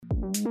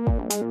Hi,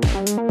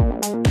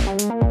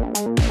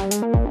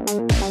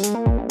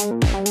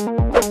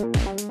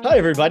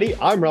 everybody.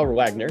 I'm Robert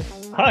Wagner.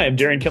 Hi, I'm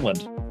Darian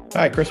Kimland.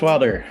 Hi, Chris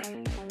Wilder.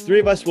 Three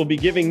of us will be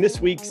giving this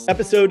week's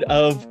episode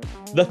of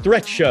The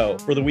Threat Show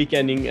for the week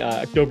ending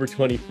October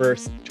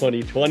 21st,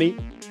 2020,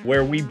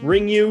 where we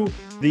bring you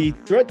the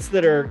threats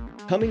that are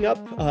coming up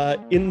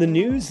in the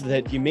news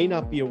that you may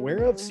not be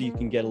aware of, so you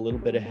can get a little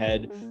bit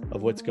ahead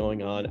of what's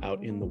going on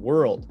out in the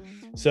world.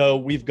 So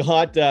we've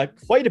got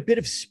quite a bit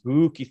of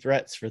spooky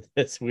threats for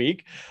this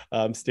week,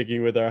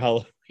 sticking with our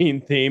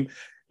Halloween theme.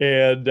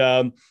 And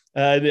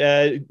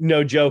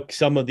no joke,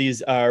 some of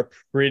these are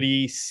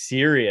pretty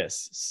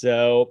serious.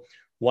 So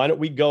why don't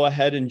we go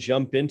ahead and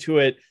jump into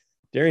it?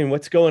 Darian,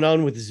 what's going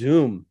on with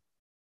Zoom?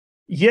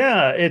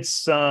 Yeah,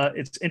 it's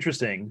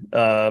interesting.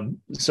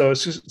 So a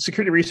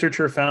security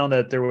researcher found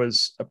that there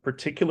was a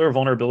particular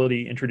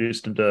vulnerability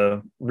introduced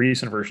into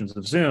recent versions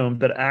of Zoom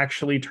that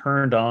actually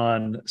turned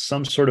on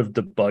some sort of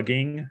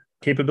debugging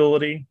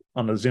capability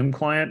on the Zoom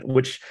client,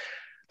 which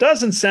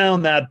doesn't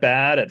sound that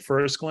bad at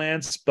first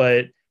glance,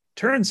 but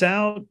turns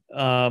out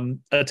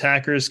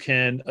attackers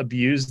can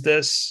abuse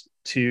this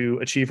to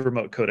achieve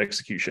remote code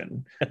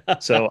execution.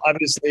 So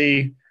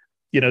obviously,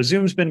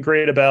 Zoom's been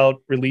great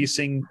about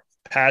releasing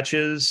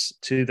patches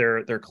to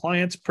their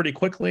clients pretty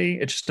quickly.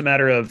 It's just a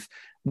matter of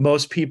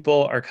most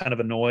people are kind of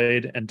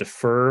annoyed and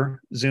defer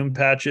Zoom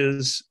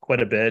patches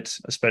quite a bit,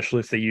 especially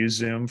if they use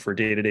Zoom for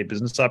day-to-day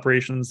business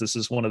operations. This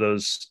is one of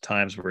those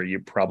times where you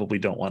probably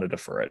don't want to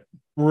defer it.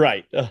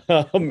 Right.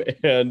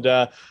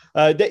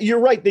 You're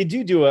right. They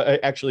do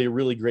actually a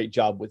really great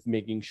job with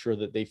making sure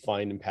that they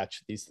find and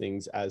patch these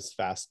things as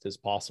fast as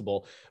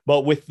possible.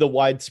 But with the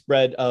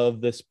widespread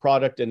of this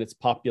product and its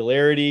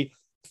popularity,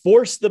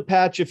 force the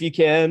patch if you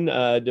can,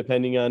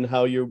 depending on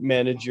how you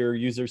manage your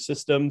user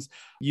systems.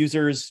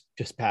 Users,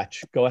 just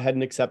patch. Go ahead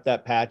and accept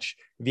that patch.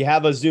 If you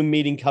have a Zoom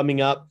meeting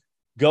coming up,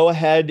 go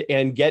ahead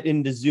and get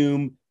into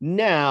Zoom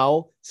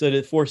now so that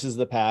it forces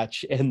the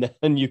patch, and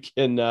then you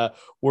can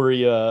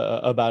worry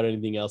about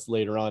anything else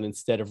later on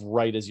instead of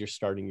right as you're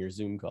starting your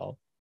Zoom call.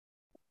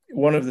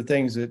 One of the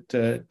things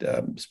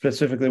that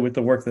specifically with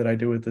the work that I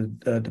do with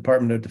the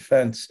Department of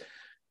Defense,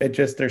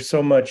 there's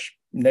so much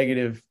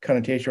negative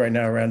connotation right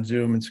now around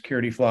Zoom and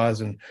security flaws,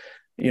 and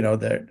how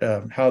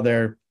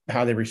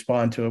they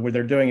respond to it, where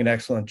they're doing an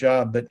excellent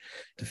job. But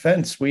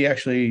defense, we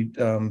actually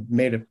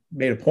made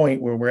a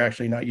point where we're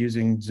actually not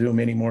using Zoom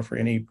anymore for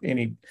any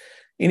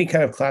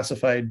kind of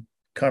classified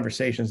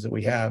conversations that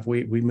we have.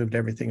 We moved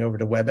everything over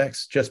to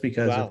WebEx just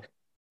because of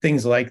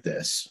things like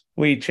this.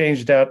 We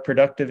changed out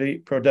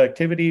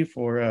productivity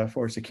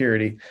for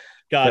security.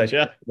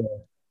 Gotcha.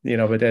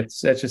 But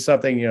that's just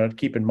something, to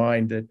keep in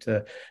mind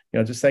that,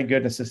 just thank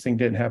goodness this thing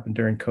didn't happen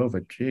during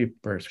COVID.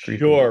 Jeepers creepers.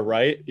 Sure,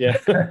 right? Yeah.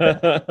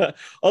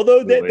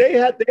 Although they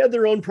had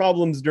their own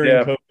problems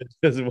during COVID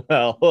as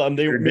well.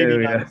 They were maybe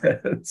not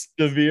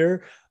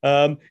severe.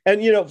 And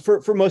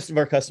for most of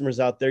our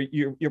customers out there,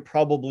 you're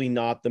probably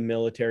not the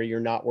military. You're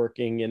not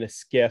working in a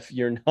SCIF.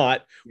 You're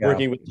not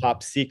working with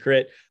top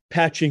secret.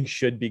 Patching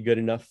should be good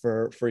enough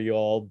for you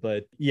all.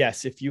 But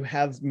yes, if you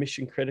have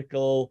mission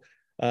critical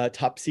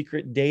top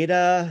secret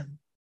data,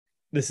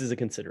 this is a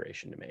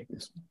consideration to make.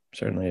 It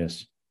certainly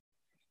is.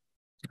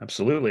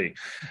 Absolutely.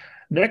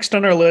 Next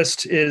on our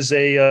list is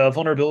a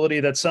vulnerability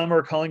that some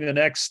are calling the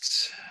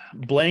next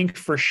blank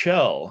for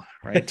shell,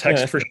 right?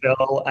 Text for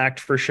shell, act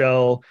for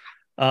shell.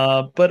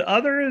 But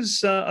other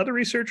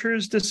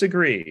researchers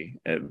disagree.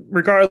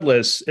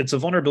 Regardless, it's a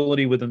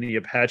vulnerability within the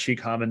Apache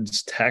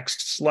Commons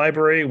texts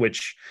library,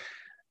 which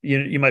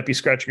you might be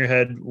scratching your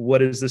head.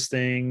 What is this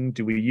thing?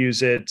 Do we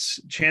use it?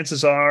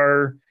 Chances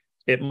are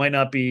it might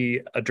not be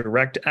a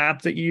direct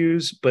app that you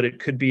use, but it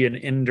could be an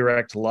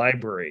indirect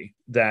library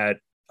that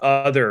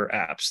other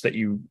apps that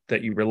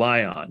you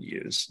rely on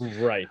use.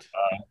 Right.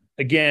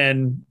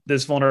 Again,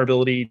 this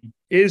vulnerability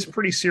is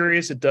pretty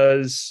serious. It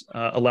does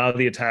allow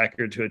the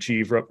attacker to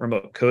achieve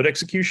remote code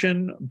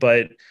execution,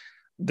 but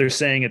they're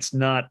saying it's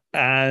not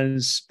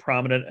as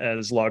prominent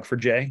as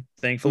Log4j,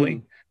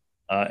 thankfully.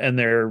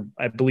 And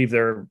I believe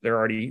there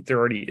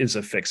already is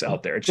a fix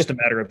out there. It's just a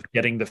matter of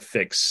getting the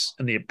fix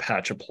and the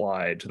patch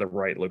applied to the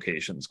right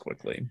locations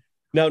quickly.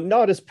 Now,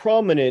 not as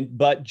prominent,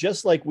 but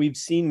just like we've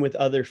seen with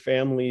other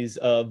families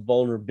of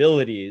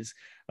vulnerabilities,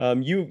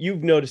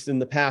 you've noticed in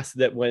the past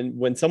that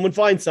when someone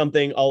finds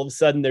something, all of a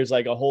sudden there's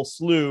like a whole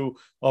slew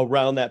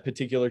around that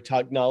particular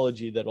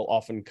technology that'll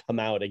often come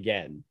out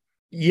again.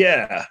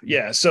 Yeah.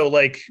 So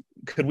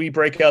could we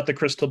break out the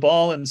crystal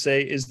ball and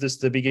say, is this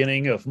the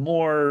beginning of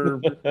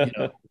more,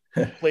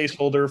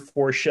 placeholder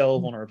for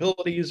shell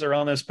vulnerabilities are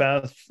on this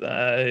path?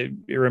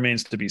 It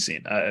remains to be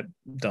seen. I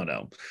don't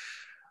know.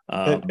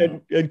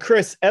 And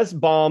Chris,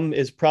 SBOM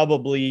is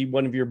probably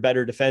one of your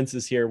better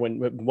defenses here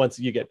once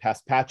you get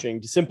past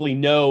patching, to simply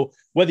know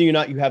whether or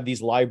not you have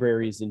these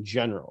libraries in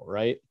general,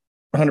 right?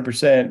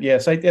 100%.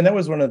 Yes. And that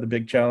was one of the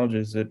big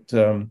challenges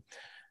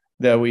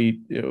that we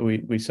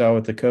saw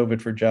with the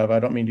COVID for Java. I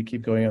don't mean to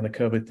keep going on the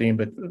COVID theme,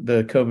 but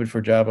the COVID for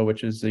Java,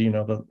 which is the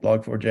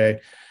Log4j,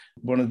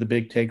 One of the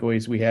big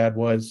takeaways we had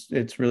was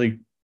it's really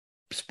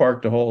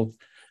sparked a whole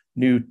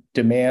new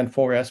demand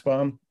for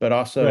SBOM, but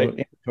also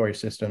inventory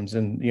systems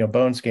and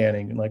bone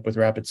scanning, and like with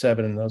Rapid7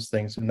 and those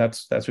things. And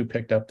that's who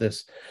picked up the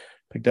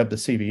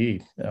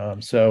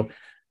CVE. So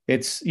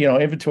it's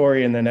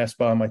inventory, and then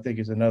SBOM I think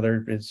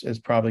is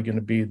probably going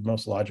to be the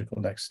most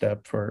logical next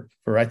step for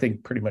I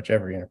think pretty much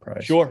every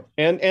enterprise. Sure.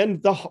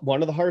 And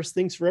one of the hardest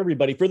things for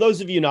everybody. For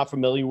those of you not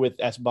familiar with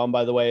SBOM,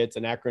 by the way, it's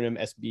an acronym,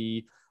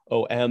 SBOM.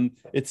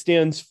 It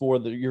stands for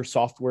your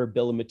software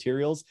bill of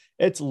materials.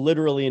 It's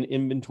literally an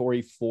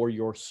inventory for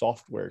your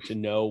software to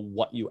know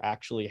what you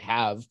actually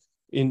have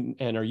in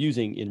and are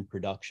using in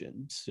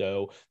production.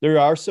 So there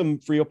are some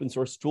free open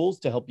source tools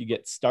to help you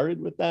get started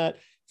with that.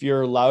 If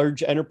you're a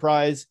large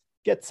enterprise,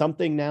 get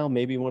something now,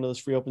 maybe one of those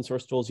free open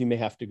source tools. You may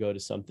have to go to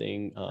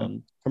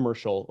something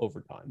commercial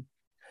over time.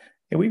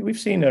 Yeah, we've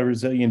seen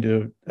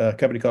a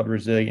company called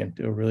Resilient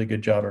do a really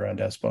good job around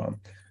SBOM.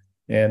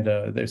 And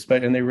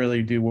they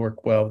really do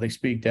work well. They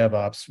speak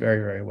DevOps very,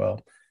 very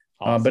well.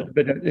 Awesome.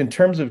 But in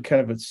terms of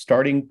kind of a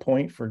starting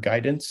point for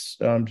guidance,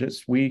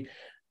 we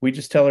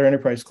just tell our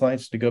enterprise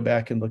clients to go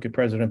back and look at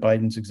President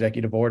Biden's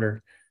executive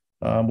order,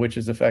 which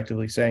is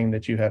effectively saying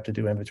that you have to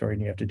do inventory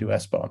and you have to do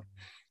SBOM,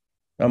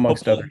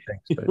 amongst other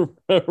things.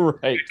 But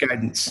right. Good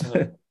guidance.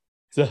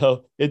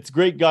 So it's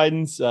great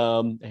guidance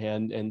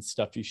and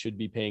stuff you should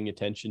be paying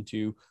attention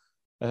to,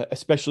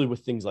 especially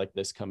with things like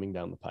this coming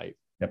down the pipe.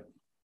 Yep.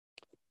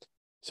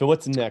 So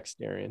what's next,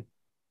 Darian?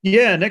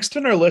 Yeah, next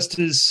on our list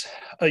is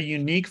a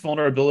unique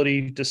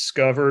vulnerability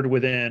discovered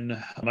within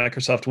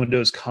Microsoft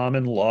Windows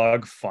Common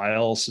Log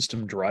File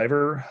System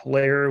Driver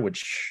layer,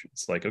 which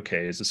it's like,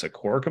 okay, is this a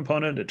core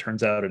component? It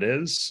turns out it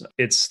is.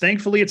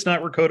 Thankfully, it's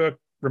not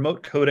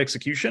remote code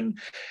execution,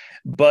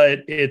 but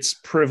it's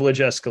privilege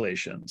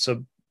escalation.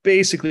 So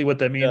basically what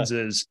that means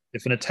is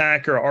if an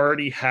attacker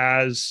already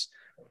has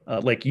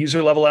like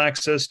user level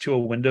access to a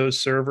Windows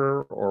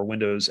server or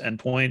Windows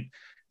endpoint,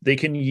 they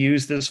can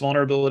use this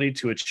vulnerability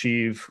to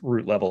achieve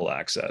root level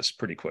access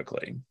pretty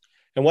quickly.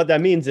 And what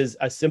that means is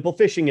a simple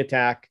phishing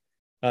attack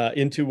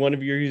into one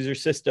of your user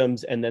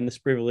systems, and then this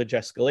privilege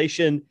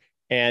escalation.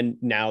 And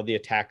now the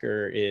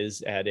attacker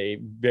is at a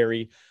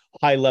very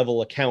high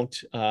level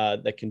account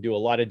that can do a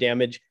lot of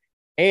damage.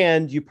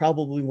 And you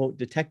probably won't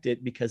detect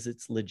it because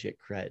it's legit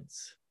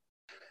creds.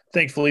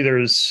 Thankfully,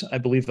 there's, I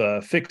believe,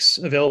 a fix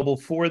available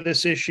for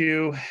this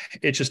issue.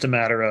 It's just a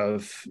matter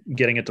of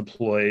getting it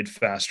deployed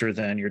faster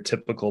than your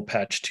typical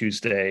Patch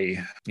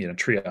Tuesday,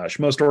 triage.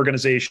 Most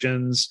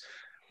organizations,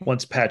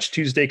 once Patch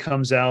Tuesday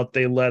comes out,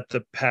 they let the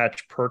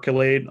patch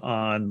percolate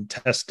on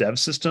test dev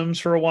systems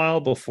for a while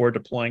before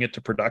deploying it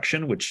to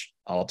production, which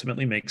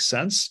ultimately makes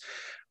sense.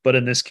 But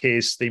in this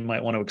case, they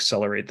might want to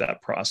accelerate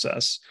that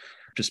process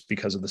just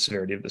because of the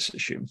severity of this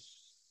issue.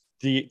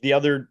 The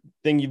other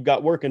thing you've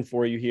got working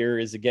for you here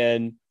is,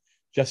 again,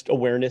 just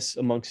awareness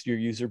amongst your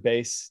user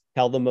base.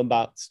 Tell them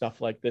about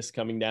stuff like this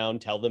coming down.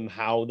 Tell them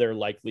how they're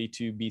likely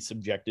to be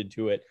subjected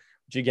to it,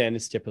 which again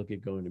is typically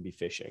going to be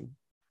phishing.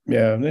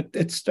 Yeah,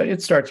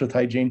 it starts with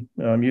hygiene.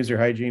 User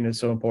hygiene is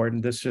so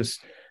important. This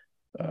just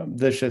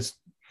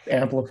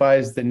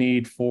amplifies the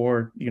need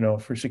for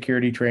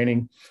security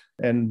training,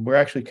 and we're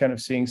actually kind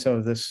of seeing some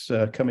of this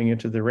coming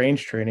into the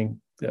range training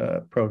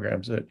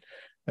programs that,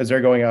 as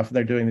they're going off and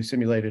they're doing the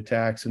simulated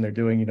attacks and they're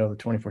doing, the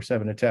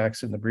 24/7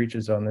 attacks and the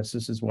breaches on this.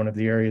 This is one of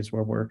the areas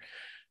where we're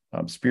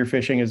spear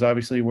phishing is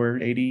obviously where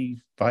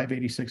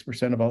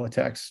 86% of all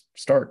attacks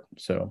start.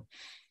 So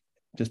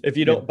just if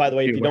you don't, by the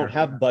way, if you don't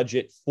have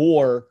budget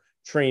for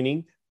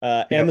training,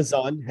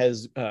 Amazon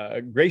has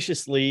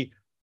graciously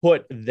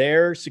put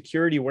their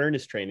security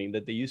awareness training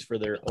that they use for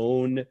their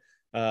own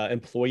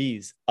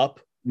employees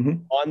up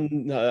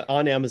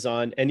on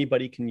Amazon.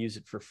 Anybody can use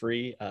it for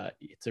free.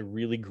 It's a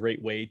really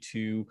great way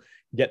to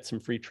get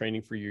some free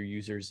training for your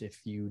users if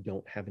you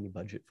don't have any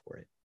budget for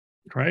it.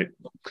 Right.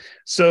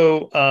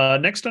 So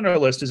next on our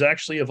list is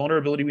actually a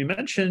vulnerability we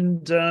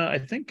mentioned, I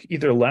think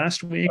either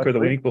last week or the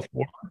week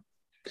before.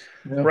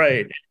 Yeah.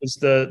 Right. It's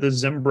the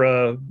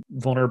Zimbra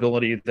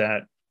vulnerability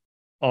that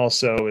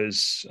also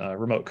is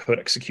remote code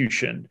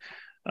execution.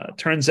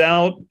 Turns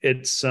out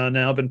it's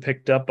now been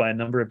picked up by a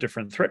number of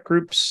different threat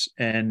groups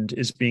and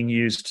is being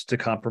used to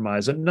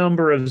compromise a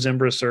number of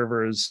Zimbra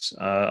servers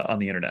on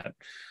the internet.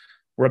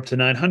 We're up to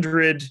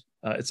 900.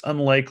 It's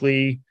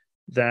unlikely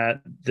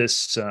that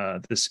this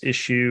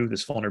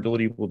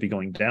vulnerability will be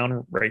going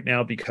down right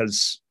now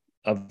because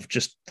of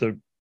just the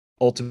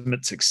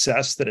ultimate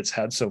success that it's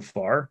had so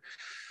far.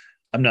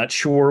 I'm not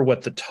sure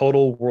what the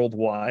total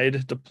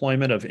worldwide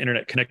deployment of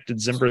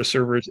internet-connected Zimbra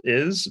servers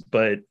is,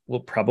 but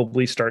we'll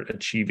probably start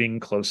achieving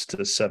close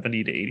to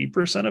 70 to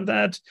 80% of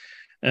that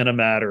in a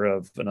matter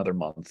of another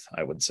month,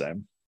 I would say.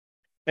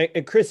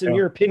 And Chris, in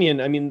your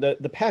opinion, I mean,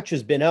 the patch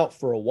has been out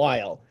for a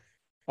while.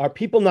 Are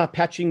people not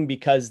patching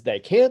because they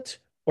can't,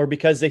 or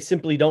because they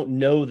simply don't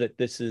know that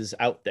this is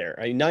out there?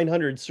 I mean,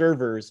 900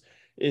 servers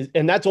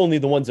and that's only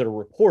the ones that are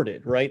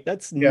reported, right?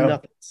 That's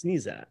nothing to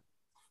sneeze at.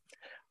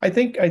 I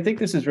think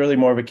this is really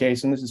more of a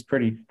case, and this is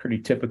pretty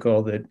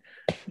typical, that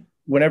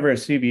whenever a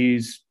CVE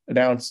is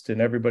announced and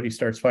everybody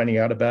starts finding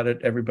out about it,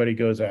 everybody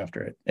goes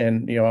after it.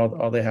 And,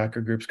 all the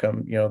hacker groups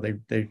come,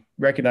 they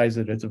recognize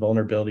that it's a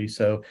vulnerability.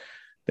 So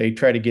they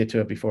try to get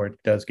to it before it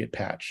does get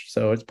patched.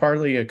 So it's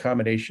partly a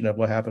combination of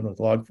what happened with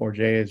Log4j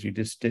is you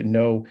just didn't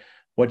know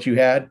what you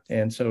had.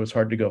 And so it's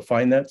hard to go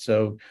find that.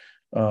 So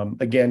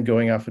again,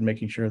 going off and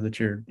making sure that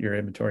you're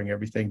inventorying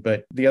everything.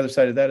 But the other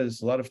side of that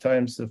is a lot of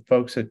times the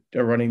folks that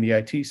are running the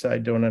IT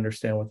side don't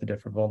understand what the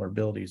different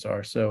vulnerabilities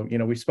are. So,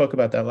 we spoke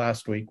about that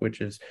last week,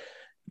 which is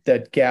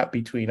that gap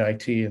between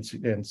IT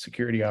and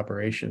security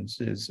operations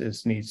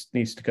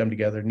needs to come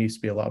together. Needs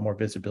to be a lot more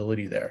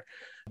visibility there.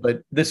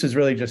 But this is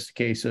really just a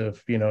case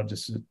of,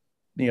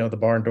 the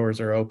barn doors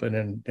are open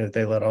and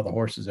they let all the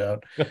horses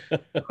out.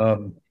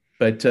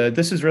 But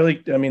this is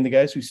really, the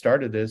guys who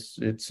started this,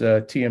 it's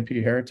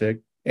TMP Heretic.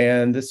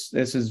 And this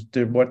is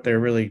what they're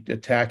really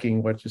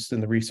attacking, what just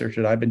in the research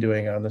that I've been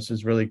doing on this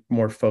is really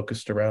more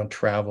focused around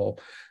travel,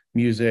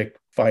 music,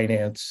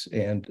 finance,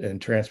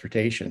 and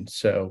transportation.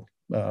 So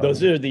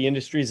those are the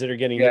industries that are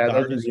getting those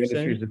are the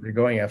industries that they're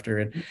going after,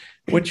 and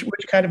which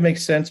kind of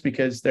makes sense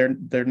because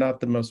they're not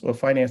the most, well,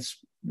 finance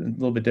a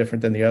little bit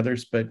different than the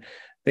others, but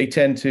they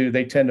tend to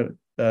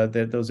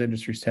those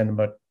industries tend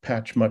to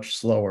patch much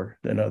slower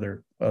than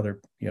other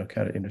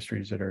kind of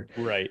industries that are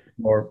right.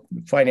 More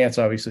finance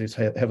obviously is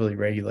heavily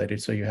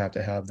regulated, so you have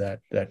to have that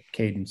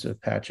cadence of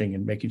patching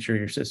and making sure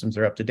your systems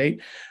are up to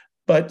date.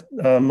 But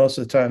most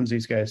of the times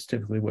these guys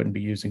typically wouldn't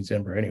be using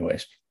Zimbra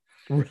anyways.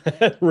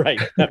 Right,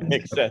 that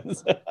makes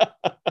sense.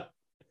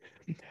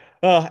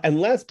 And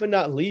last but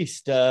not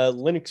least,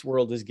 Linux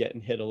world is getting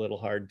hit a little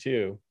hard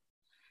too.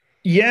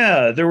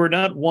 Yeah, there were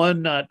not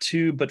one, not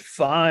two, but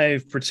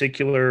 5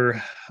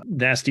 particular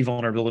nasty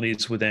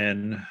vulnerabilities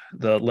within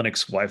the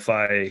Linux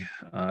Wi-Fi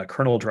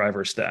kernel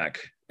driver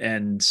stack.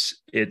 And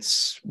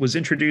it was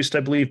introduced, I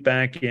believe,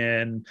 back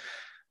in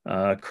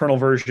kernel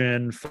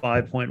version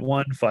 5.1,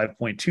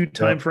 5.2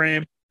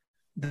 timeframe.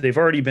 They've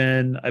already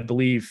been, I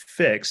believe,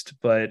 fixed,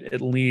 but it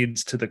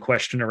leads to the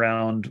question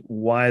around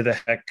why the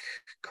heck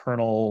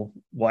kernel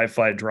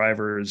Wi-Fi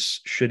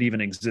drivers should even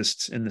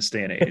exist in this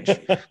day and age.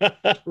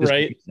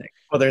 Right.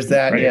 Well, there's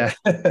that. Right?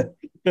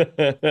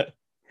 Yeah.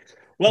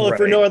 Well, if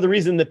for no other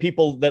reason that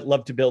people that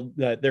love to build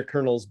their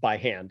kernels by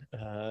hand,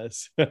 or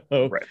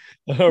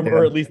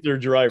at least their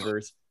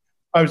drivers.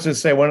 I was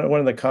just saying one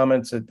of the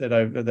comments that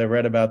I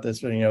read about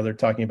this, they're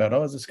talking about,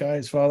 the sky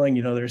is falling.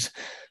 There's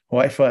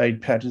Wi-Fi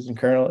patches and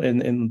kernel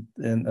in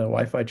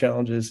Wi-Fi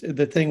challenges.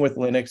 The thing with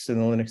Linux and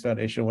the Linux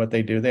Foundation, what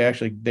they do,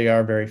 they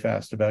are very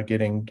fast about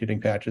getting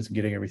patches and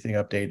getting everything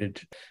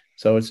updated.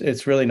 So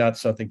it's really not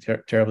something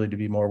terribly to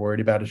be more worried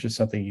about. It's just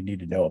something you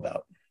need to know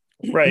about.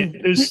 Right.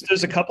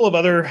 There's a couple of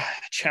other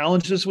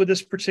challenges with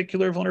this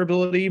particular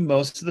vulnerability.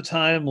 Most of the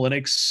time,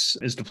 Linux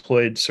is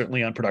deployed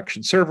certainly on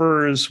production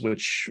servers,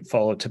 which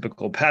follow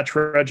typical patch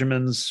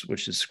regimens,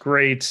 which is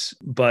great.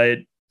 But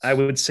I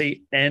would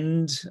say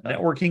end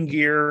networking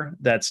gear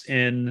that's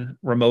in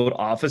remote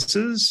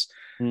offices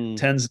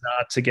tends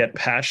not to get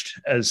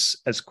patched as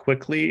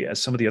quickly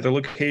as some of the other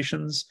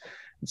locations.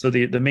 So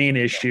the main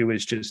issue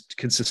is just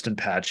consistent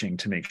patching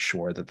to make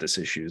sure that this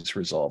issue is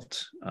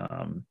resolved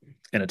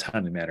in a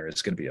timely manner.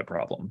 It's going to be a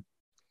problem.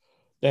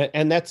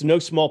 And that's no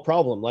small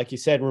problem. Like you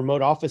said,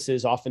 remote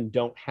offices often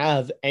don't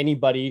have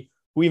anybody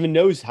who even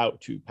knows how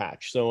to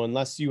patch. So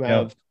unless you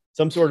have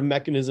some sort of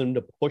mechanism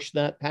to push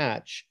that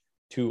patch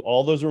to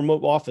all those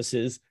remote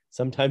offices,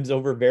 sometimes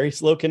over very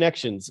slow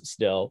connections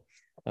still,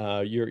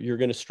 you're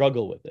going to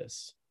struggle with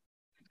this.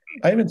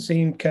 I haven't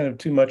seen kind of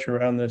too much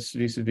around this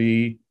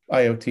vis-a-vis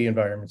IoT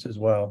environments as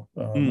well.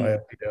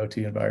 IoT to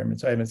OT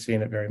environments. I haven't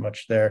seen it very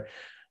much there.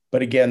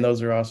 But again,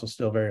 those are also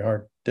still very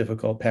hard,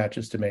 difficult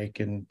patches to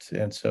make. And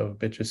so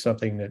it's just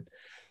something that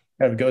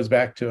kind of goes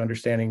back to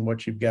understanding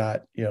what you've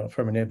got,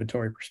 from an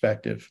inventory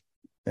perspective.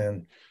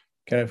 And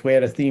kind of if we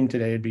had a theme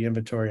today, it'd be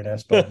inventory and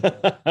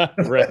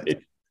SBOM.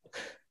 Right.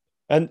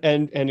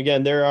 And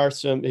again, there are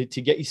some,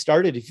 to get you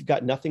started, if you've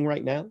got nothing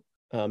right now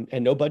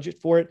and no budget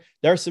for it,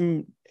 there are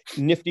some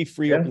nifty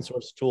free open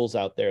source tools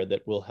out there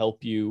that will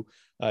help you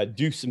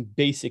do some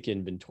basic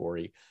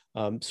inventory.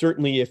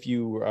 Certainly, if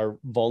you are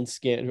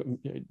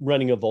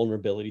running a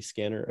vulnerability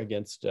scanner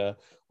against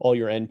all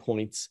your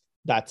endpoints,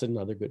 that's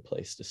another good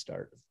place to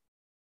start.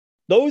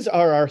 Those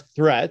are our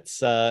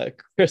threats.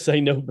 Chris, I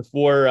know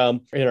before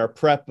in our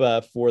prep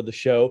for the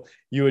show,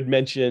 you had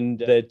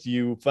mentioned that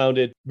you found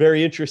it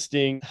very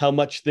interesting how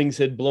much things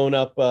had blown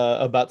up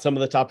about some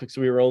of the topics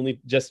we were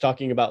only just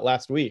talking about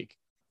last week.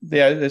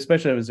 Yeah,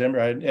 especially with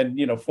Zimbra and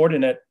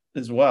Fortinet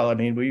as well. I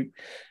mean,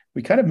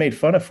 we kind of made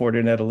fun of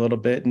Fortinet a little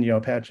bit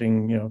and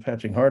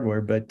patching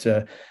hardware, but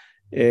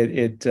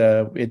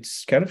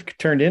it's kind of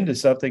turned into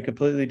something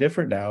completely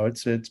different now.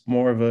 It's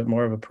more of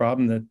a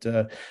problem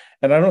that,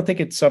 and I don't think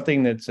it's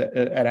something that's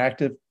an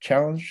active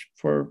challenge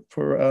for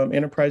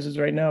enterprises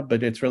right now,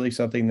 but it's really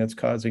something that's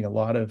causing a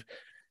lot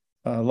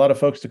of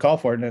folks to call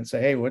for it and say,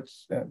 hey,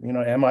 what's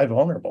am I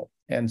vulnerable?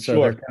 And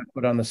so they're kind of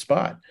put on the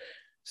spot.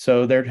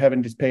 So they're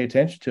having to pay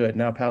attention to it.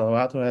 Now Palo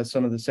Alto has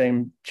some of the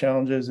same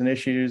challenges and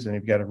issues, and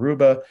you've got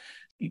Aruba.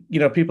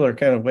 people are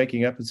kind of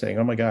waking up and saying,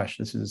 "Oh my gosh,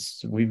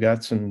 we've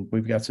got some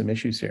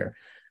issues here."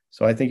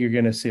 So I think you're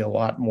going to see a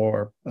lot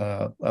more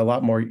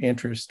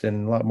interest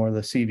and a lot more of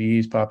the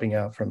CVEs popping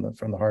out from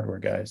the hardware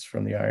guys,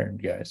 from the iron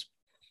guys.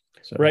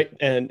 So. Right,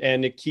 and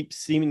it keeps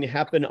seeming to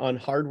happen on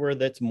hardware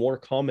that's more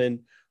common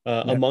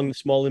among the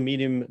small and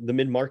medium, the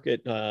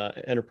mid-market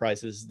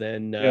enterprises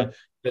than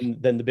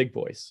the big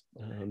boys.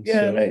 And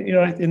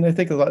I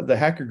think a lot of the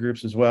hacker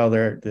groups as well.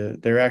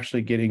 They're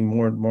actually getting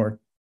more and more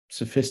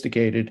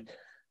sophisticated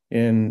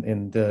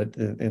in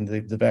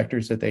the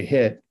vectors that they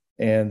hit,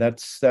 and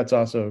that's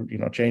also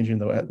changing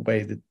the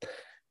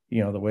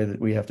way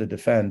that we have to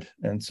defend.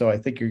 And so I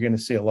think you're going to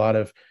see a lot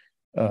of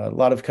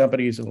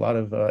companies, a lot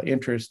of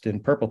interest in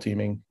purple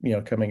teaming,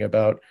 coming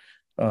about,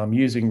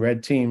 using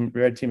red team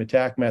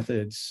attack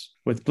methods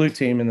with blue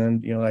team. And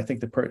then, I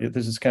think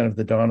this is kind of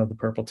the dawn of the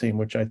purple team,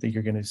 which I think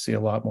you're going to see a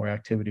lot more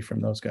activity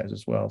from those guys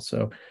as well.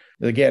 So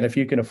again, if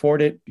you can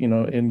afford it,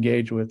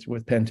 engage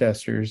with pen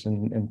testers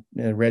and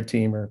red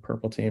team or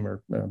purple team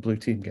or blue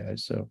team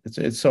guys. So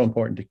it's so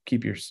important to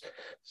keep your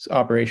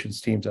operations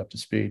teams up to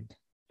speed.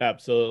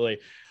 Absolutely.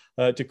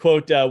 To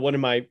quote one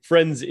of my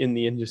friends in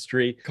the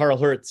industry, Carl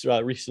Hertz,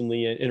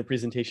 recently in a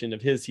presentation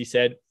of his, he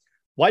said,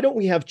 "Why don't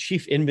we have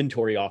chief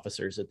inventory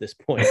officers at this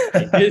point?"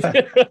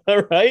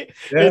 Right?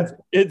 Yeah.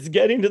 It's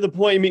getting to the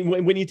point. I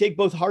mean, when you take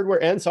both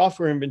hardware and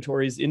software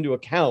inventories into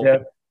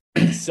account,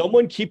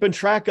 someone keeping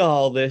track of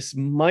all this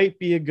might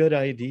be a good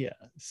idea.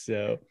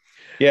 So,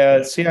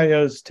 yeah,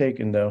 CIO's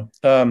taken though.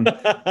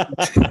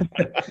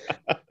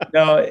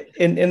 No,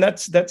 and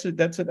that's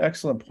an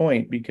excellent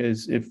point,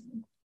 because if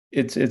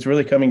it's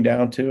really coming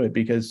down to it,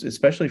 because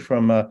especially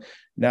from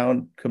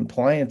now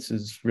compliance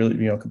is really,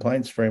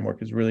 compliance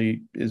framework is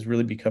really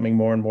becoming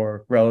more and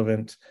more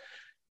relevant.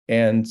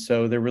 And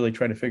so they're really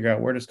trying to figure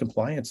out, where does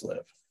compliance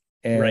live?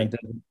 And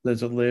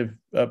does it live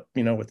up,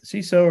 with the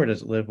CISO, or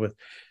does it live with,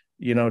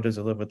 does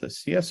it live with the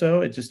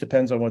CSO? It just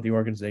depends on what the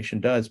organization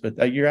does.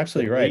 But you're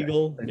absolutely right.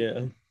 Legal,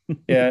 yeah.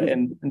 Yeah.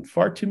 And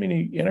far too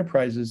many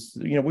enterprises,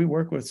 we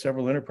work with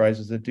several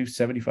enterprises that do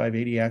 75,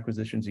 80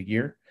 acquisitions a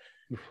year.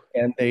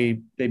 And they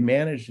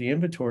manage the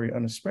inventory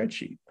on a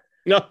spreadsheet.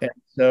 No. And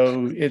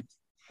so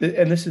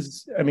this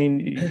is a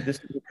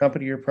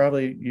company you're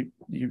probably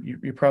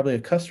a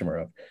customer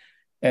of.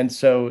 And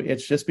so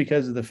it's just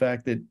because of the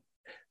fact that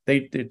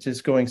it's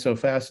just going so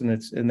fast,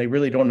 and they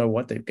really don't know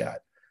what they've got.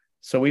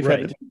 So we've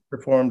had to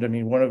performed.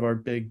 One of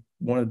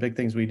the big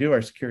things we do,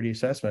 our security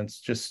assessments,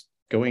 just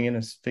going in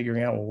and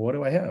figuring out, well, what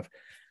do I have?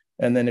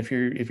 And then if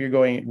you're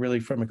going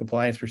really from a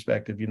compliance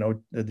perspective,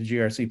 the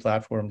GRC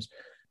platforms,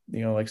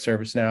 like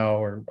ServiceNow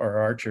or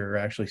Archer, are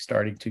actually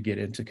starting to get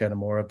into kind of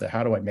more of the,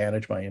 how do I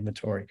manage my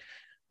inventory?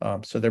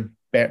 So they're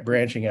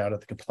branching out at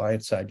the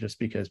compliance side, just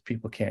because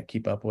people can't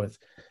keep up with,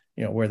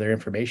 where their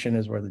information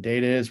is, where the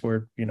data is,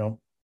 where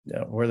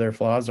their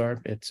flaws are.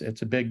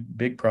 It's a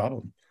big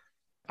problem.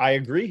 I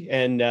agree,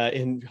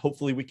 and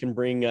hopefully we can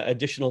bring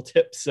additional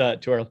tips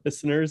to our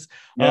listeners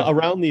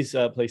around these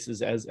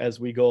places as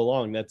we go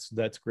along.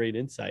 That's great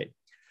insight.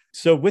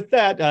 So with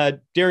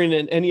that,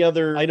 Darian, any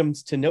other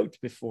items to note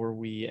before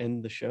we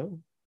end the show?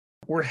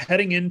 We're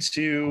heading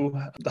into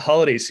the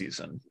holiday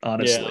season,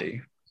 honestly.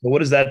 Yeah. So what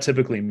does that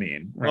typically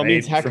mean? Well, it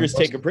means hackers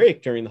take a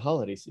break during the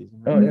holiday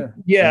season. Right? Oh, yeah.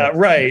 Yeah,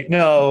 right.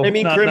 No, I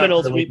mean,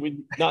 criminals, not, really. we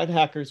not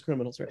hackers,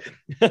 criminals, right?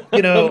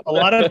 A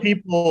lot of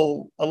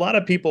people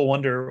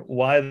wonder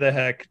why the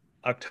heck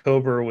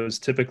October was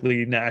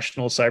typically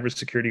National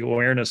Cybersecurity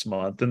Awareness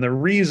Month. And the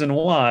reason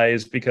why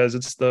is because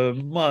it's the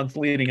month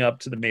leading up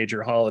to the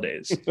major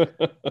holidays.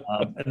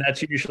 And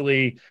that's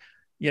usually,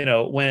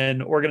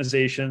 when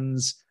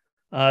organizations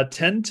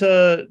tend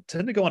to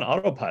go on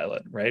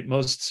autopilot, right?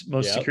 Most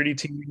security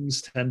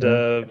teams tend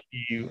to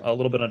be a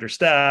little bit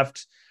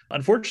understaffed.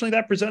 Unfortunately,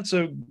 that presents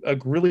a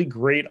really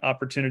great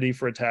opportunity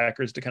for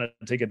attackers to kind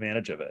of take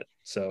advantage of it.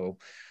 So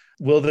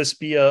will this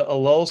be a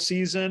lull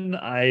season?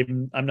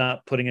 I'm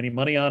not putting any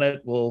money on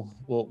it.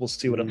 We'll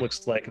see what it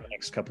looks like in the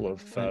next couple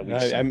of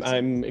weeks.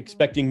 I'm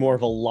expecting more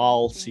of a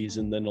lull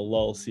season than a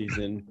lull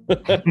season.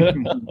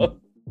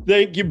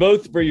 Thank you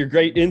both for your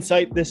great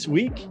insight this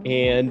week,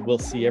 and we'll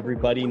see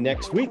everybody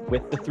next week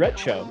with The Threat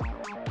Show.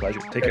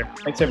 Pleasure. Take care.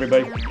 Thanks,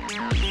 everybody.